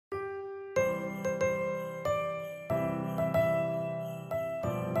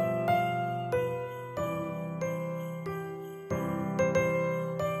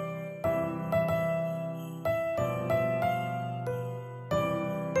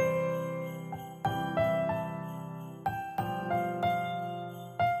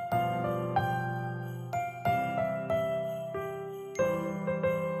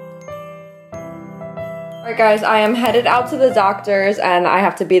Alright guys, I am headed out to the doctor's and I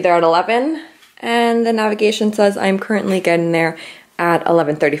have to be there at 11. And the navigation says I'm currently getting there at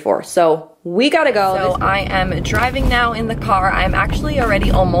 11:34. So we gotta go. So I am driving now in the car. I'm actually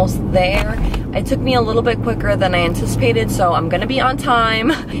already almost there. It took me a little bit quicker than I anticipated, so I'm gonna be on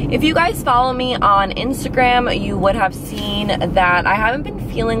time. If you guys follow me on Instagram, you would have seen that I haven't been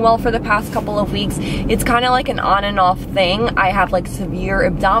feeling well for the past couple of weeks. It's kind of like an on and off thing. I have like severe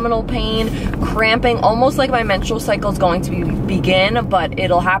abdominal pain, cramping, almost like my menstrual cycle is going to begin, but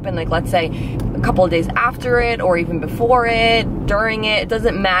it'll happen like, let's say, a couple of days after it or even before it, during it. It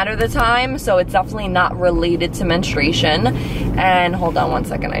doesn't matter the time, so it's definitely not related to menstruation. And hold on one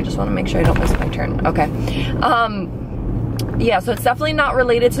second, I just want to make sure I don't miss my turn. Okay. Yeah, so it's definitely not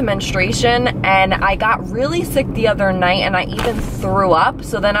related to menstruation, and I got really sick the other night and I even threw up.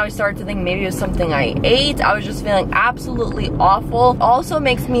 So then I started to think maybe it was something I ate. I was just feeling absolutely awful. Also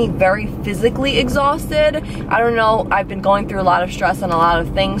makes me very physically exhausted. I don't know, I've been going through a lot of stress and a lot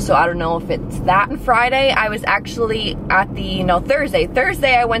of things, so I don't know if it's that. And Friday I was actually at the,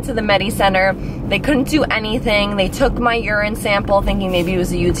 Thursday I went to the Medi Center. They couldn't do anything. They took my urine sample thinking maybe it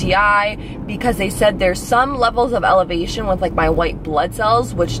was a UTI because they said there's some levels of elevation with like my white blood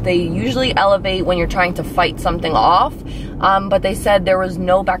cells, which they usually elevate when you're trying to fight something off. But they said there was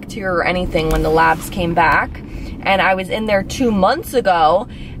no bacteria or anything when the labs came back. And I was in there 2 months ago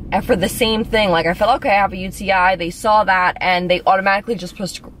and for the same thing. Like I felt, okay, I have a UTI. They saw that and they automatically just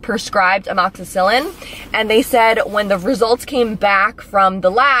prescribed amoxicillin. And they said when the results came back from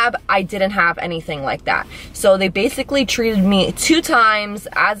the lab, I didn't have anything like that. So they basically treated me 2 times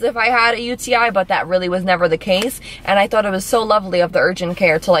as if I had a UTI, but that really was never the case. And I thought it was so lovely of the urgent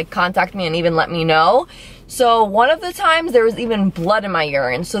care to like contact me and even let me know. So one of the times there was even blood in my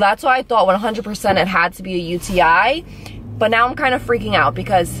urine. So that's why I thought 100% it had to be a UTI. But now I'm kind of freaking out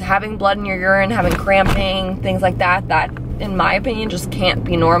because having blood in your urine, having cramping, things like that, that in my opinion just can't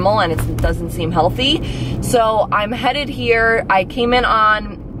be normal and it doesn't seem healthy. So I'm headed here. I came in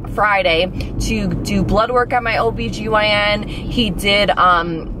on Friday to do blood work at my OBGYN. He did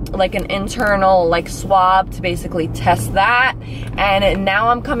like an internal like swab to basically test that, and now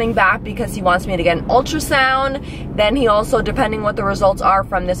I'm coming back because he wants me to get an ultrasound. Then he also, depending what the results are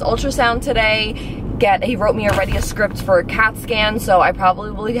from this ultrasound today, he wrote me already a script for a CAT scan, so I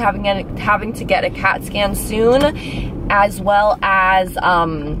probably will be having to get a CAT scan soon, as well as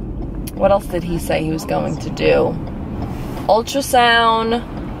what else did he say he was going to do?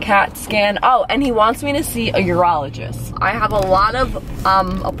 Ultrasound, CAT scan. Oh, and he wants me to see a urologist. I have a lot of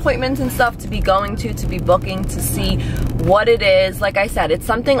appointments and stuff to be going to be booking to see what it is. Like I said, it's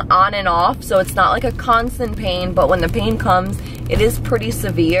something on and off, so it's not like a constant pain, but when the pain comes, it is pretty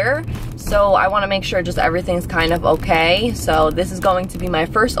severe. So I want to make sure just everything's kind of okay. So this is going to be my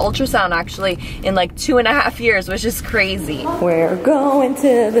first ultrasound actually in like 2.5 years, which is crazy. We're going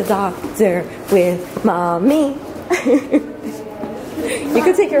to the doctor with mommy. You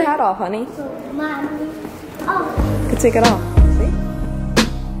could take your hat off, honey. You could take it off. See?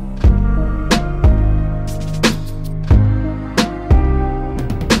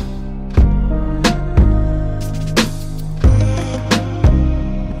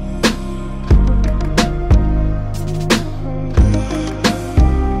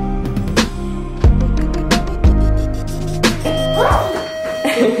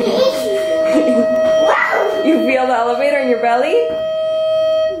 You feel the elevator in your belly?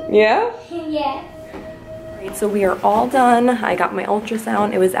 Yeah? Yeah. Alright, so we are all done. I got my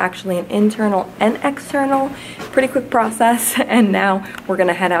ultrasound. It was actually an internal and external. Pretty quick process. And now we're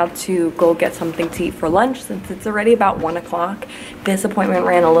gonna head out to go get something to eat for lunch since it's already about 1 o'clock. This appointment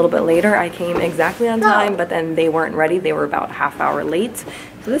ran a little bit later. I came exactly on time, but then they weren't ready. They were about a half hour late.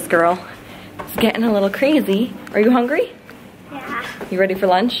 So this girl is getting a little crazy. Are you hungry? Yeah. You ready for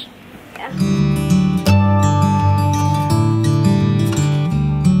lunch? Yeah.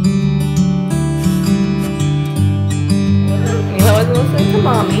 Listening to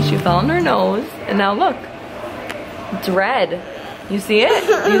mommy, she fell on her nose, and now look, it's red. You see it?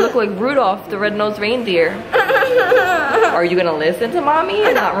 You look like Rudolph, the red-nosed reindeer. Are you gonna listen to mommy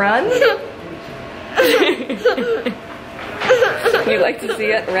and not run? You like to see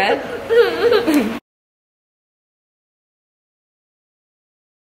it red?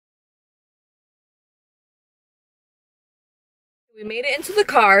 We made it into the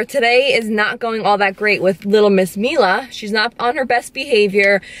car. Today is not going all that great with little Miss Mila. She's not on her best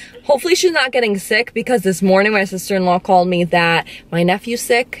behavior. Hopefully she's not getting sick because this morning my sister-in-law called me that my nephew's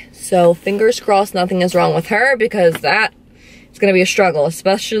sick. So fingers crossed nothing is wrong with her because that is going to be a struggle,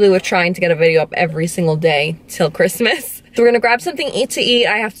 especially with trying to get a video up every single day till Christmas. So we're gonna grab something to eat.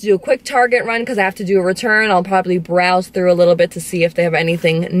 I have to do a quick Target run because I have to do a return. I'll probably browse through a little bit to see if they have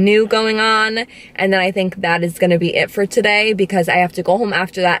anything new going on. And then I think that is gonna be it for today because I have to go home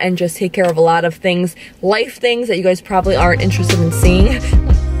after that and just take care of a lot of things, life things that you guys probably aren't interested in seeing.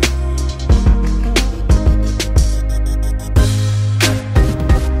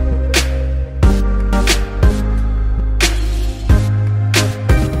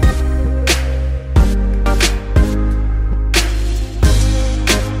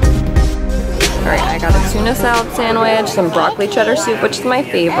 Tuna salad sandwich, some broccoli cheddar soup, which is my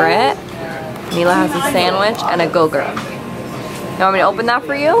favorite. Mila has a sandwich and a go-gurt. You want me to open that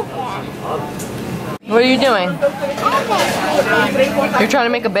for you? What are you doing? You're trying to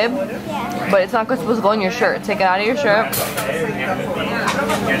make a bib? But it's not supposed to go in your shirt. Take it out of your shirt.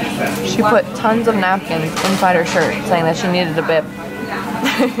 She put tons of napkins inside her shirt saying that she needed a bib.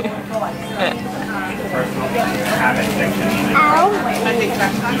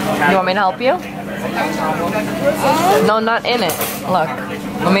 You want me to help you? No, not in it. Look,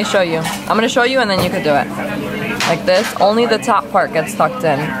 let me show you. I'm gonna show you and then you can do it. Like this, only the top part gets tucked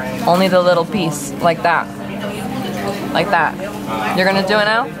in. Only the little piece, like that. Like that. You're gonna do it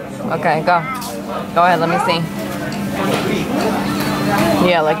now? Okay, go. Go ahead, let me see.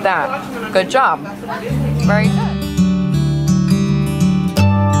 Yeah, like that. Good job. Very good.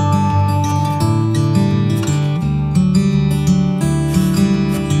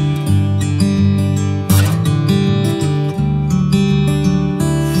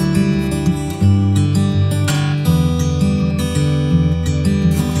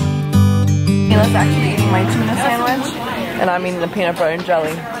 Mila's actually eating my tuna sandwich, and I'm eating the peanut butter and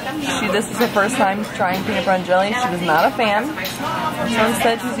jelly. This is her first time trying peanut butter and jelly. She was not a fan, so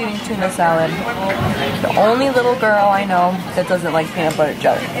instead she's eating tuna salad. The only little girl I know that doesn't like peanut butter and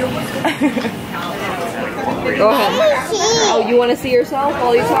jelly. Go ahead. Oh, you want to see yourself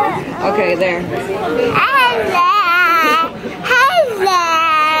while you talk? Okay, there. Hello. Hello.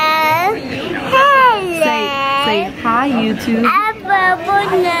 Hello. Say hi, YouTube.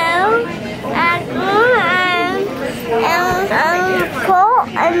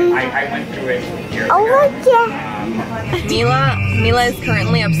 Mila is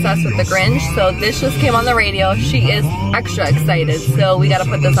currently obsessed with the Grinch, so this just came on the radio. She is extra excited, so we gotta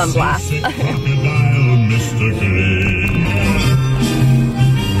put this on blast. You're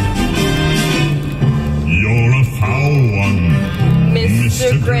a foul one,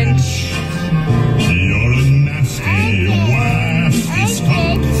 Mr. Grinch. You're a nasty, wasty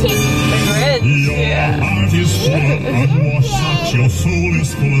skunk. The Grinch. Your heart is full of unwashed, your soul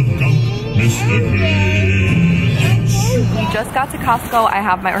is full of gunk, Mr. Grinch. We just got to Costco. I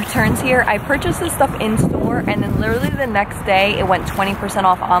have my returns here. I purchased this stuff in store, and then literally the next day it went 20%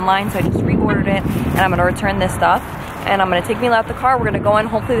 off online, so I just reordered it, and I'm gonna return this stuff, and I'm gonna take Mila out the car. We're gonna go in.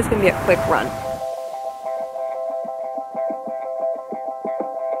 Hopefully this is gonna be a quick run.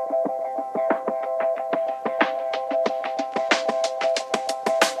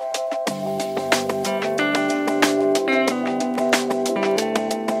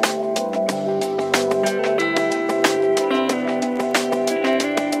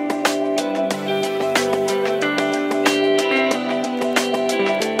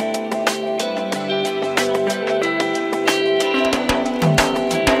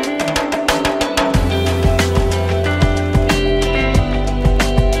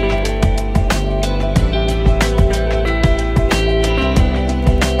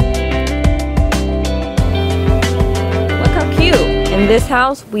 This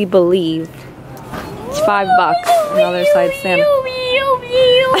house, we believe, it's $5. Another side Santa.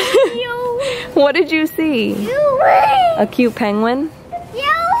 What did you see? A cute penguin?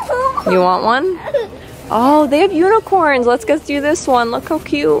 You want one? Oh, they have unicorns. Let's go do this one. Look how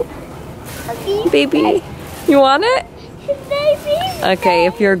cute. Baby, you want it? Okay,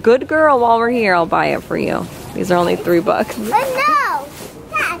 if you're a good girl while we're here, I'll buy it for you. These are only $3. But no,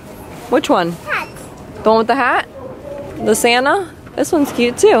 hat. Which one? Hat. The one with the hat? The Santa? This one's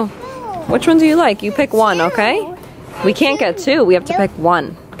cute too. Which one do you like? You pick one, okay? We can't get two. We have to pick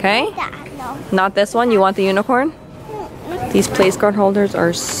one, okay? Not this one? You want the unicorn? These place card holders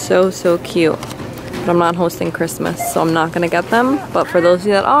are so, so cute. But I'm not hosting Christmas, so I'm not gonna get them. But for those of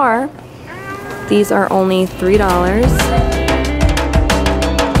you that are, these are only $3.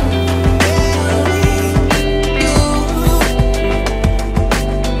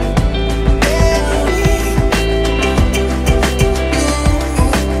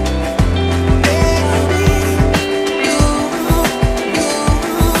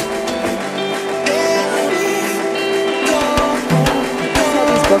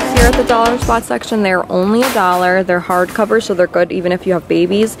 at the dollar spot section. They're only $1. They're hardcover, so they're good even if you have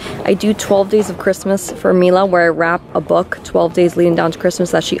babies. I do 12 Days of Christmas for Mila, where I wrap a book 12 days leading down to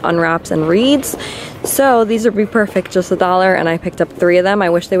Christmas that she unwraps and reads. So these would be perfect, just $1, and I picked up 3 of them. I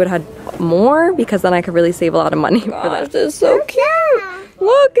wish they would have had more, because then I could really save a lot of money for that. This is so cute.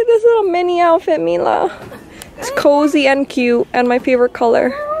 Look at this little mini outfit, Mila. It's cozy and cute, and my favorite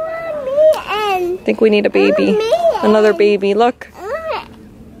color. I think we need a baby. Another baby, look.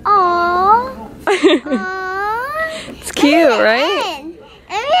 It's cute, right?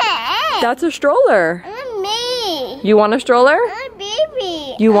 That's a stroller. You want a stroller?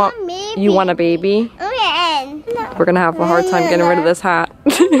 You want a baby? We're gonna have a hard time getting rid of this hat.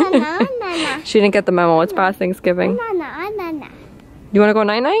 She didn't get the memo. It's past Thanksgiving. You wanna go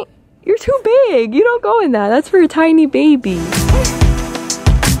night-night? You're too big. You don't go in that. That's for a tiny baby.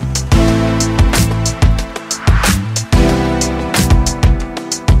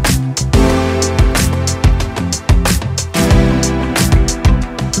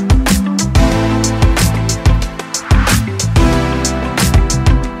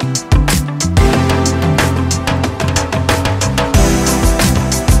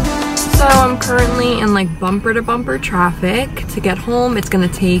 Currently in like bumper to bumper traffic. To get home, it's gonna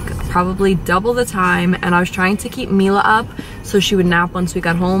take probably double the time, and I was trying to keep Mila up so she would nap once we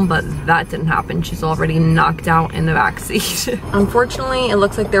got home, but that didn't happen. She's already knocked out in the back seat. Unfortunately, it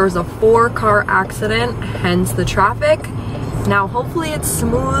looks like there was a 4-car accident, hence the traffic. Now hopefully it's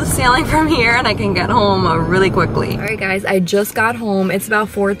smooth sailing from here and I can get home really quickly. All right guys, I just got home. It's about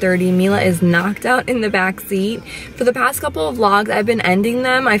 4:30. Mila is knocked out in the back seat. For the past couple of vlogs, I've been ending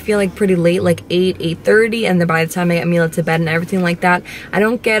them, I feel like pretty late, like 8:30, and then by the time I get Mila to bed and everything like that, I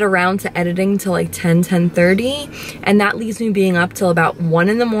don't get around to editing till like 10:30, and that leaves me being up till about 1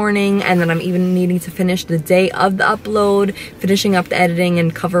 in the morning, and then I'm even needing to finish the day of the upload, finishing up the editing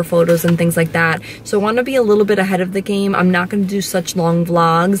and cover photos and things like that. So I want to be a little bit ahead of the game. I'm not going to do such long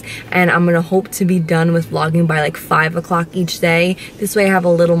vlogs, and I'm going to hope to be done with vlogging by like 5 o'clock each day. This way I have a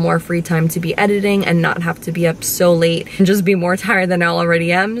little more free time to be editing and not have to be up so late and just be more tired than I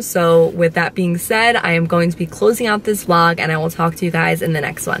already am. So with that being said, I am going to be closing out this vlog, and I will talk to you guys in the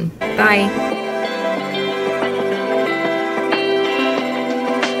next one. Bye!